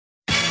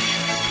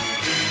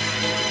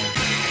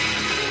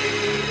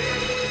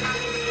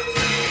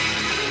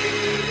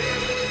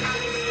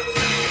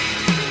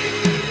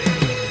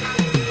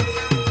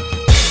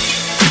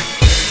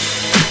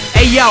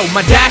Ayo,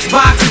 my dash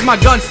box is my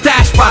gun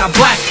stash spot. I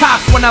blast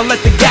cops when I let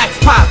the gas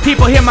pop.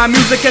 People hear my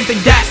music and think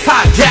that's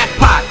hot,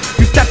 jackpot.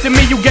 You step to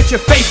me, you get your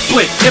face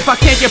split. If I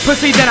can't get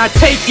pussy, then I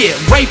take it,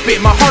 rape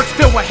it. My heart's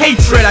filled with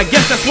hatred. I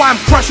guess that's why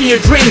I'm crushing your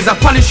dreams. I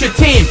punish your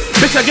team,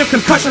 bitch, I give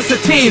concussions to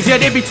teens. Yeah,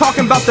 they be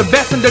talking about the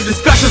best in their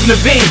discussions,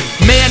 Naveen.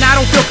 Man, I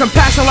don't feel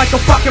compassion like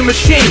a fucking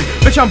machine.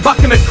 Bitch, I'm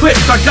bucking the clip,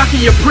 start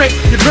ducking your prick.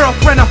 Your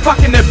girlfriend, I'm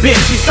fucking the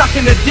bitch, she's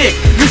sucking the dick.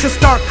 You should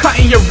start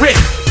cutting your wrist,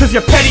 cause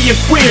you're petty and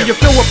queer.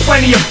 You're filled with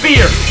plenty of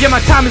fear. Yeah,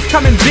 my time is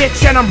coming,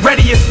 bitch, and I'm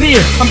ready to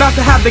sneer. I'm about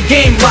to have the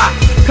game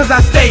locked, cause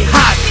I stay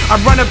hot. I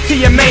run up to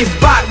your main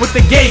spot with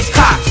the gauge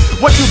cocked.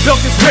 What you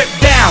built is ripped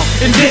down.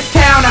 In this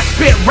town, I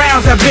spit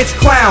rounds at bitch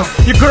clowns.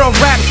 Your girl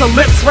raps her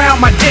lips round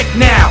my dick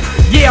now.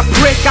 Yeah,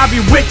 prick, I be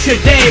with your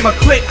dame. A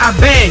click, I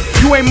bang.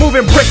 You ain't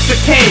moving bricks or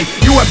cane.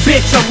 You a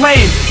bitch or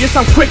lame. Yes,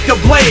 I'm quick to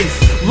blaze.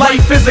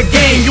 Life is a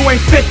game, you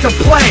ain't fit to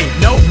play.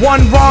 No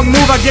one wrong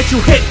move, I get you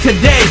hit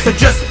today. So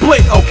just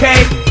split, okay?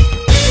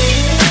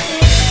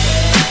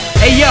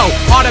 Ayo,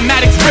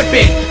 automatics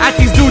ripping at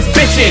these dudes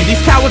bitching. These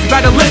cowards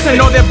better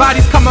listen or their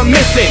bodies come a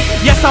missing.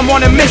 Yes, I'm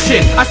on a mission,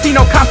 I see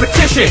no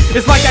competition.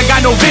 It's like I got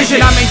no vision,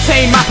 I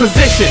maintain my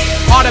position.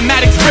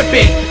 Automatics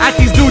ripping at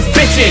these dudes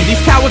bitching. These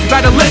cowards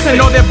better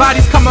listen or their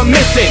bodies come a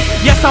missing.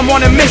 Yes, I'm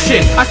on a mission,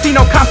 I see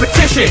no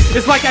competition.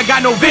 It's like I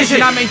got no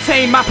vision, I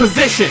maintain my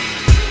position.